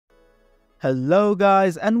Hello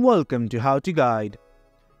guys and welcome to How to Guide.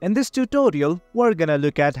 In this tutorial, we're gonna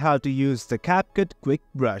look at how to use the CapCut Quick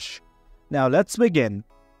Brush. Now let's begin.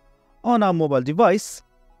 On our mobile device,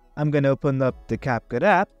 I'm gonna open up the CapCut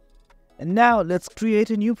app and now let's create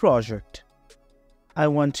a new project. I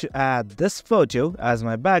want to add this photo as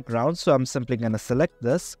my background, so I'm simply gonna select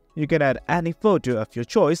this. You can add any photo of your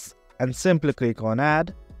choice and simply click on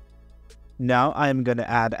Add. Now I am gonna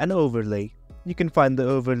add an overlay. You can find the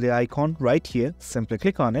overlay icon right here, simply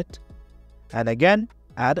click on it. And again,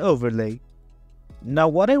 add overlay. Now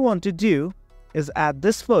what I want to do is add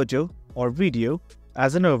this photo or video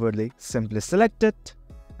as an overlay. Simply select it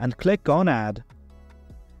and click on add.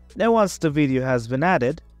 Now once the video has been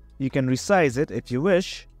added, you can resize it if you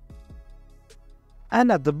wish.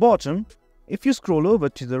 And at the bottom, if you scroll over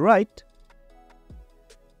to the right,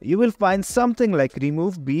 you will find something like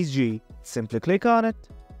remove BG. Simply click on it.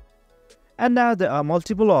 And now there are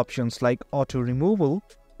multiple options like auto removal,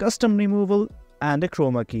 custom removal and a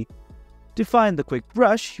chroma key. To find the quick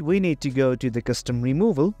brush, we need to go to the custom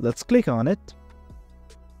removal. Let's click on it.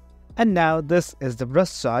 And now this is the brush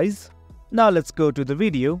size. Now let's go to the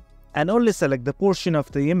video and only select the portion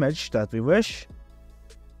of the image that we wish.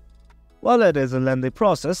 While it is a lengthy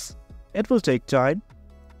process, it will take time,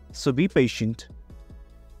 so be patient.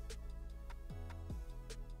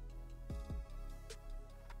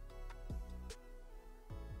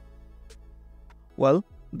 Well,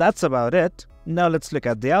 that's about it. Now let's look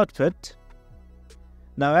at the output.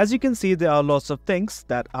 Now as you can see, there are lots of things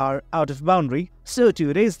that are out of boundary. So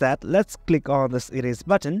to erase that, let's click on this erase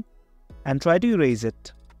button and try to erase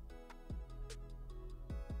it.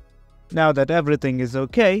 Now that everything is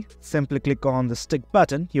okay, simply click on the stick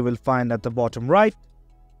button you will find at the bottom right.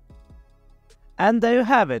 And there you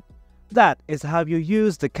have it. That is how you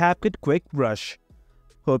use the CapCut Quick Brush.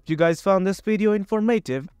 Hope you guys found this video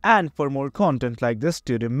informative, and for more content like this,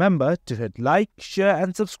 do remember to hit like, share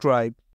and subscribe.